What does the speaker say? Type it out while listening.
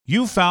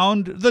You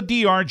found the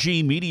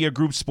DRG Media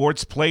Group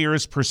Sports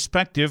Players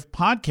Perspective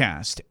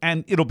podcast,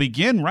 and it'll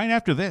begin right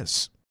after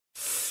this.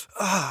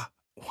 Why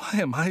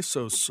am I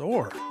so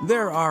sore?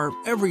 There are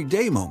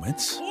everyday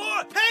moments.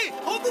 Hey,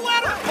 hold the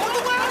ladder!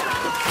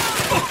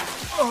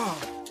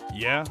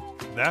 Yeah,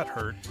 that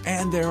hurt.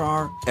 And there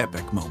are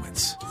epic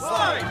moments.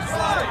 Slide!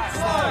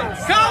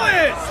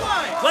 College!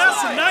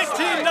 Class of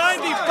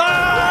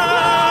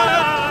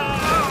 1995!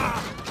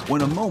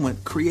 When a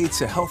moment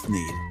creates a health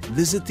need,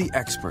 visit the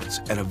experts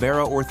at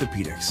Avera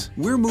Orthopedics.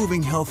 We're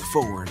moving health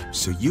forward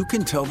so you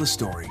can tell the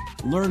story.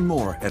 Learn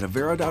more at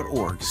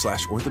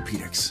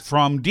avera.org/orthopedics.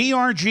 From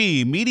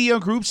DRG Media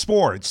Group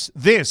Sports,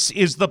 this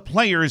is the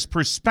Players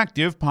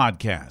Perspective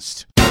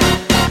podcast.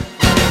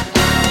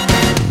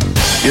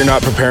 You're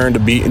not preparing to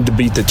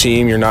beat the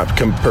team. You're not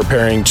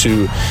preparing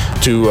to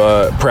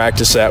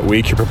practice that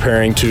week. You're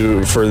preparing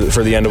for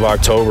the end of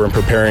October and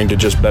preparing to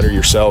just better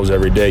yourselves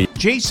every day.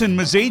 Jason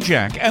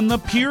Mazejak and the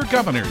Pierre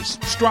Governors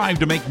strive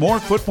to make more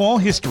football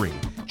history.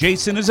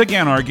 Jason is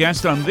again our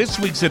guest on this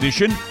week's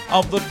edition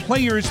of the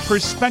Players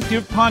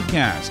Perspective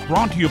podcast,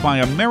 brought to you by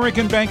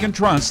American Bank and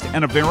Trust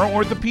and Avera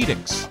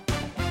Orthopedics.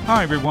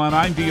 Hi everyone,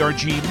 I'm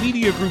DRG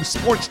Media Group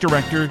Sports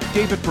Director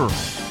David Burrow.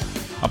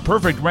 A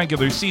perfect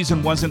regular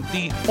season wasn't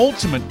the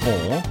ultimate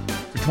goal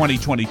for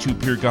 2022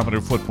 Pierre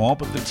Governor football,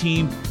 but the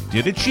team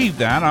did achieve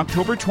that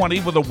October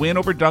 20 with a win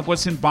over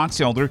Douglas and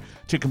Box Elder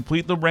to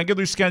complete the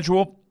regular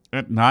schedule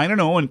at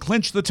 9-0 and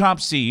clinch the top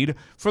seed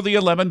for the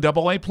 11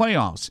 AA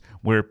playoffs,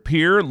 where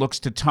Pierre looks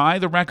to tie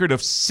the record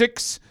of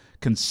 6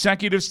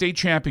 consecutive state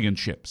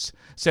championships,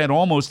 set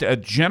almost a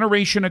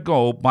generation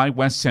ago by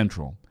West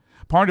Central.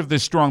 Part of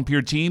this strong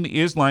Pierre team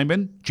is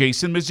lineman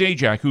Jason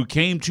Mazejak, who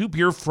came to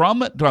Pierre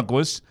from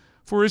Douglas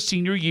for his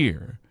senior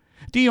year.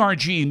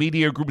 DRG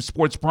Media Group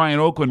Sports' Brian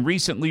Oakland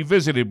recently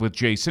visited with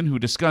Jason, who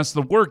discussed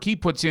the work he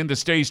puts in to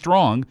stay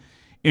strong,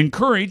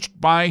 encouraged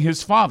by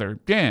his father,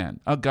 Dan,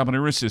 a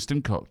Governor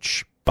assistant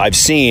coach. I've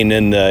seen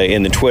in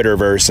the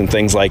Twitterverse and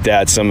things like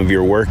that some of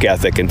your work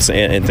ethic and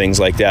things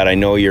like that. I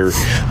know you're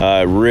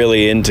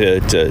really into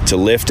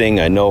lifting.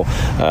 I know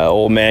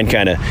old man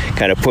kind of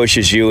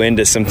pushes you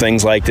into some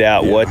things like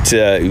that. Yeah.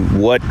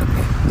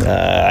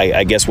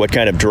 I guess what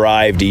kind of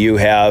drive do you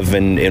have,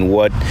 and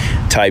what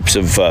types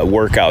of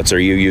workouts are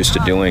you used to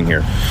doing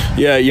here?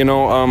 Yeah,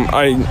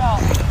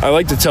 I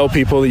like to tell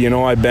people that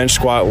I bench,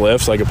 squat,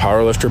 lift like a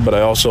power lifter, but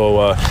I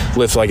also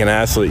lift like an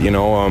athlete.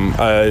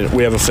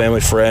 We have a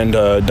family friend,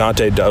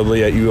 Dante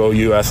Dudley at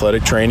UOU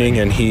Athletic Training,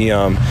 and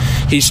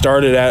he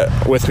started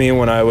with me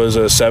when I was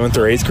a 7th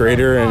or 8th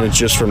grader, and it's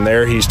just from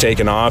there he's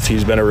taken off.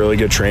 He's been a really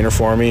good trainer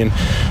for me, and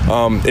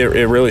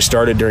it really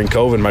started during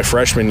COVID. My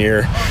freshman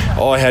year,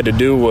 all I had to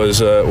do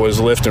was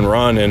lift and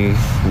run and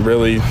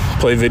really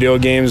play video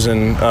games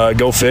and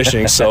go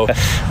fishing. So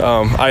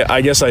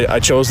I guess I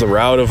chose the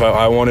route of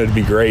I wanted to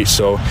be great.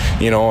 So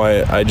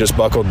I just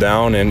buckled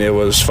down, and it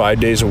was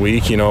 5 days a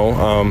week.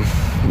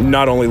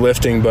 Not only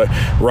lifting but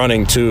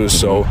running too.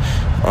 So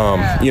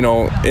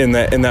in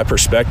that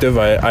perspective,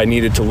 I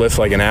needed to lift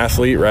like an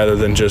athlete rather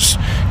than just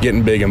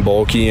getting big and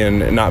bulky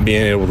and not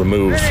being able to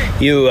move.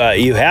 You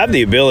have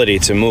the ability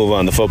to move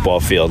on the football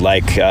field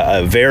like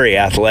a very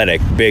athletic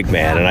big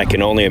man, and I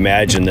can only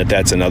imagine that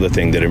that's another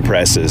thing that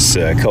impresses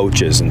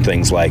coaches and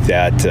things like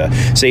that.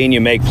 Seeing you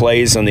make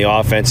plays on the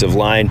offensive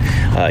line,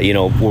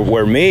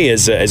 where me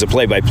as a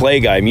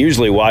play-by-play guy, I'm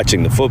usually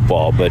watching the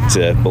football, but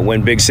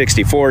when Big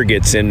 64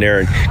 gets in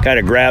there and kind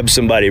of grabs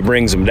somebody,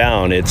 brings them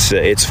down,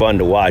 it's fun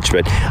to watch.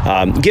 But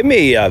give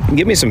me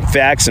some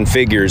facts and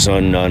figures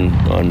on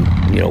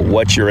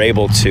what you're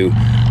able to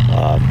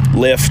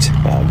lift,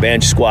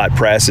 bench, squat,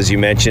 press, as you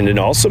mentioned, and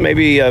also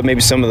maybe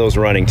some of those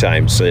running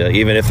times,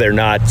 even if they're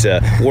not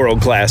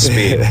world-class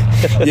speed.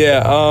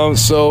 Yeah,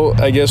 so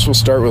I guess we'll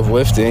start with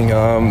lifting.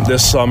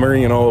 This summer,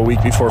 a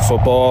week before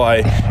football,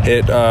 I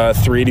hit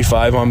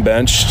 385 on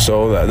bench,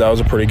 so that was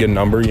a pretty good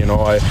number.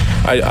 I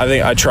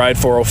think I tried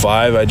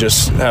 405. I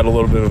just had a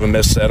little bit of a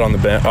misset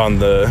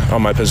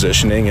on my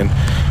positioning, and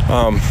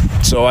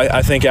so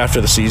I think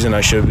after the season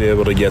I should be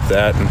able to get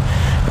that. And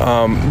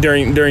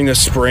during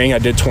this spring, I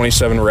did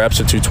 27 reps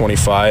at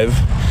 225.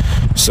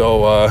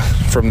 So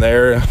from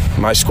there,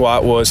 my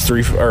squat was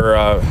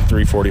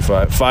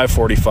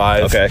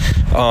 545. Okay.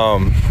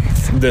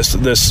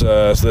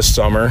 This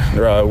summer,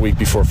 a week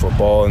before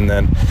football, and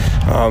then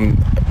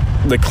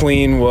the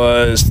clean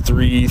was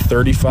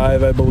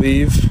 335, I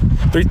believe.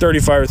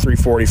 335 or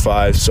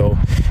 345. So,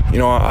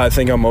 I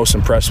think I'm most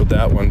impressed with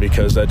that one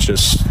because that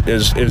just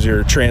is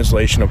your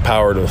translation of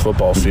power to the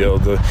football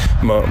field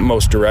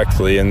most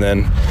directly. And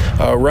then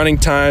running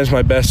times,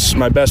 my best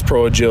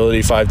pro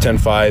agility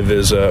 5.10.5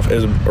 is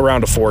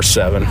around a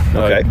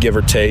 4.7, give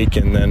or take.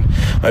 And then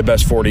my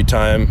best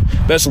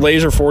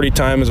laser 40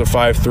 time is a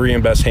 5.3,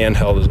 and best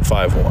handheld is a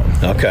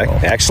 5.1. Okay, so.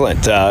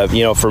 Excellent.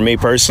 For me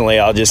personally,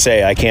 I'll just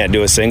say I can't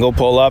do a single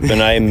pull-up,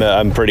 and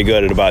I'm pretty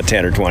good at about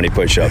 10 or 20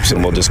 push-ups,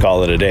 and we'll just call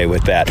call it a day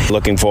with that.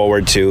 Looking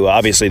forward to,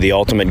 obviously, the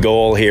ultimate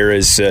goal here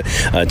is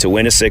to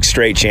win a 6th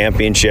straight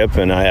championship,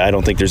 and I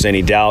don't think there's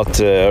any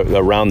doubt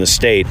around the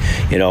state,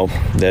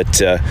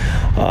 that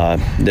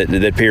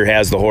Pierre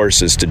has the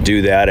horses to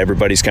do that.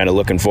 Everybody's kind of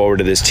looking forward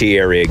to this T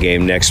area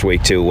game next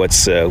week too.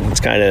 What's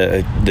kind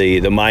of the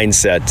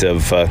mindset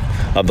of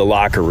the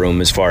locker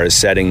room as far as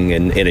setting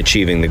and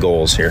achieving the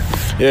goals here?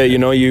 Yeah,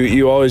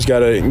 you always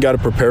gotta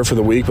prepare for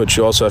the week, but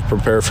you also have to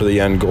prepare for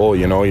the end goal.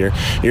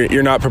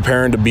 You're not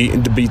preparing to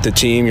beat the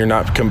team. You're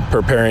not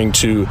preparing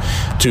to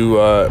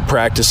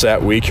practice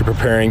that week. You're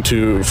preparing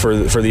for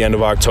the end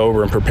of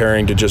October and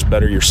preparing to just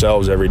better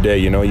yourselves every day.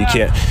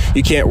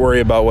 You can't worry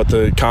about what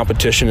the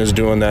competition is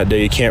doing that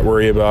day. You can't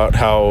worry about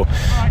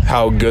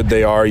how good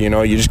they are.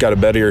 You just got to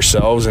better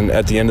yourselves, and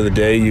at the end of the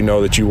day, you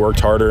know that you worked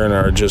harder and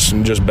are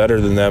just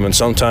better than them. And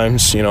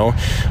sometimes,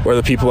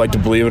 whether people like to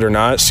believe it or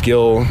not,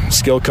 skill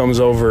comes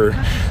over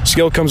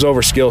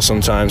skill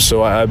sometimes.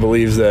 So I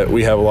believe that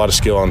we have a lot of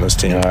skill on this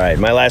team. All right,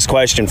 my last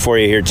question for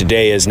you here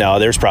today is, now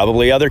there's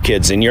probably other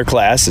kids in your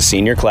class, the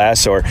senior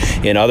class, or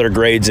in other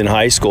grades in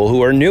high school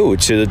who are new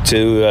to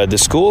the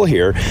school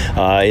here,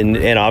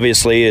 and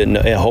obviously, and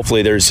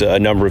hopefully there's a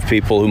number of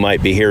people who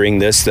might be hearing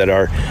this that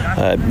are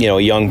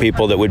young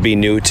people that would be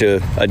new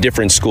to a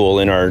different school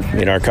in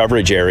our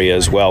coverage area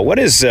as well. What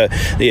is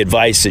the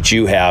advice that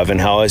you have, and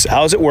how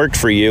has it worked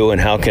for you,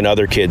 and how can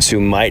other kids who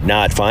might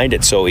not find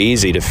it so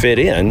easy to fit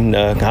in,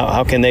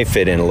 how can they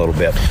fit in a little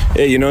bit?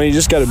 Yeah, you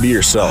just got to be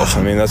yourself.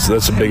 I mean, that's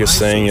the biggest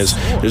thing is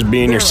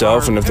being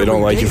yourself, and if they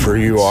don't like you for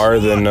who you are,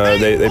 then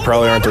they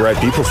probably aren't the right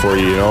people for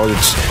you.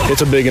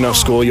 It's a big enough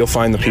school. You'll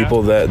find the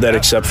people that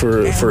accept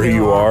for who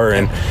you are,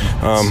 and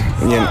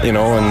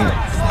and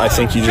I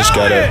think you just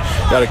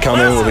gotta come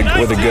in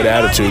with a good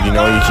attitude. You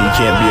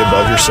can't be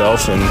above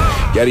yourself, and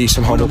you gotta eat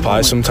some humble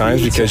pie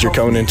sometimes because you're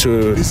coming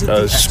into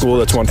a school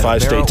that's won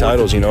 5 state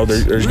titles.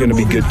 There's going to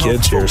be good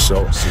kids here,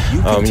 so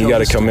you got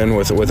to come in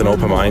with an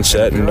open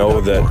mindset and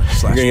know that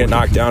you're going to get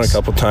knocked down a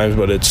couple times,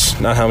 but it's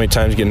not how many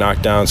times you get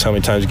knocked down, it's how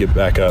many times you get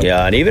back up.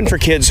 Yeah, and even for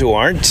kids who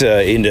aren't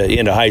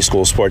into high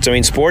school sports, I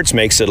mean, sports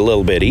makes it a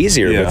little bit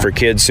easier. Yeah. But for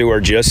kids who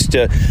are just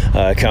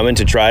coming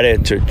to try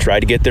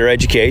to get their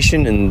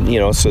education,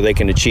 and so they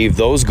can achieve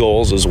those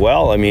goals as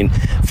well. I mean,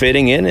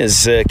 fitting in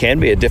can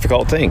be a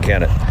difficult thing,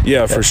 can it?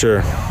 Yeah, for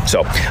sure.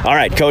 So, all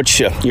right,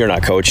 Coach, you're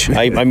not Coach.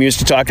 I'm used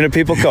to talking to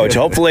people, Coach.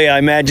 Hopefully, I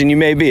imagine you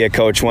may be a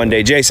coach one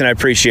day. Jason, I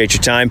appreciate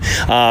your time.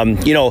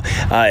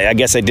 I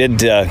guess I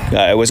did.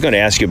 I was going to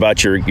ask you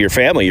about your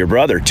family, your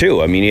brother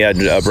too. I mean, you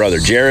had a brother,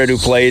 Jared, who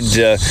played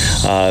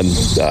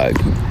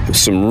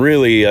some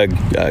really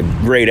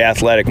great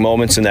athletic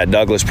moments in that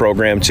Douglas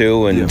program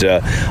too,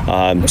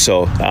 and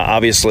so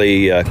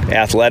obviously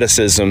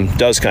athleticism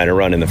does kind of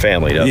run in the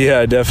family, doesn't it?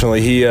 Yeah,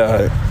 definitely.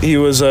 He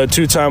was a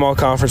 2-time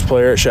All-Conference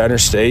player at Shatner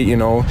State. He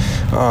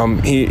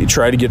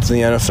tried to get to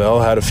the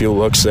NFL, had a few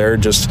looks there,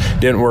 just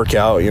didn't work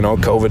out.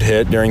 COVID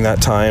hit during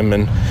that time,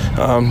 and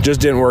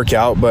just didn't work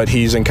out. But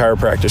he's in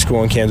chiropractic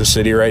school in Kansas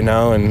City right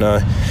now, and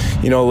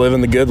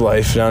living the good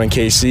life down in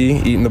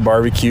KC, eating the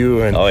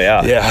barbecue. And oh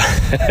yeah,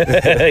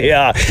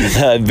 yeah.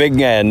 Big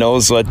man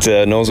knows what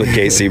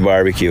KC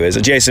barbecue is.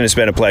 Jason, it's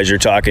been a pleasure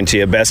talking to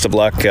you. Best of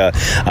luck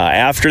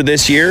after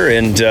this year,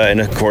 and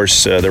of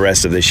course the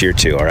rest of this year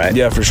too. All right.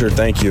 Yeah, for sure.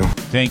 Thank you.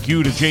 Thank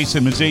you to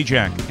Jason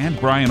Mazajak and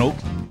Brian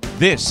Oakley.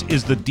 This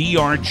is the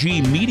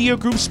DRG Media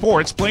Group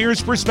Sports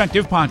Players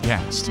Perspective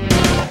Podcast.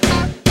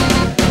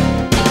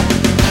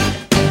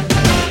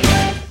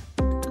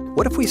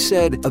 What if we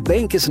said a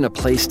bank isn't a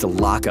place to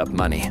lock up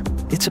money?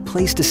 It's a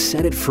place to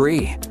set it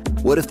free.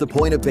 What if the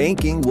point of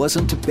banking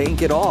wasn't to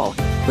bank at all,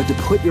 but to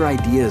put your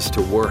ideas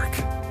to work?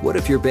 What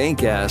if your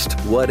bank asked,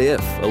 what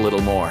if, a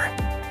little more?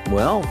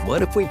 Well,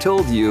 what if we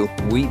told you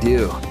we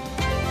do?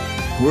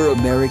 We're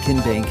American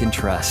Bank and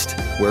Trust,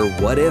 where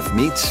what if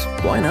meets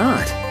why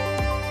not?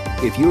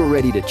 If you're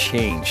ready to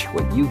change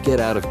what you get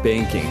out of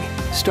banking,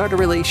 start a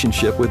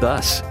relationship with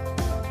us.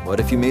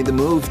 What if you made the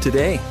move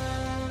today?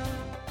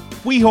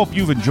 We hope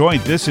you've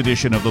enjoyed this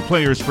edition of the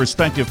Players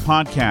Perspective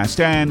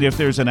Podcast, and if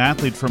there's an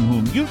athlete from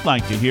whom you'd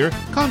like to hear,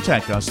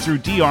 contact us through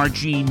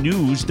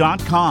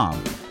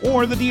drgnews.com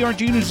or the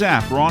DRG News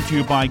app, brought to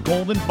you by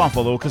Golden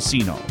Buffalo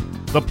Casino.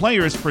 The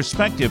Players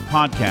Perspective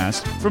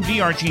Podcast from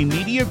DRG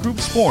Media Group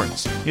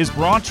Sports is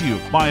brought to you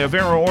by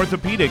Avera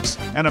Orthopedics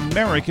and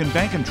American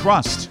Bank and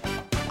Trust.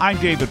 I'm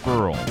David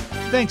Burrell.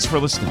 Thanks for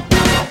listening.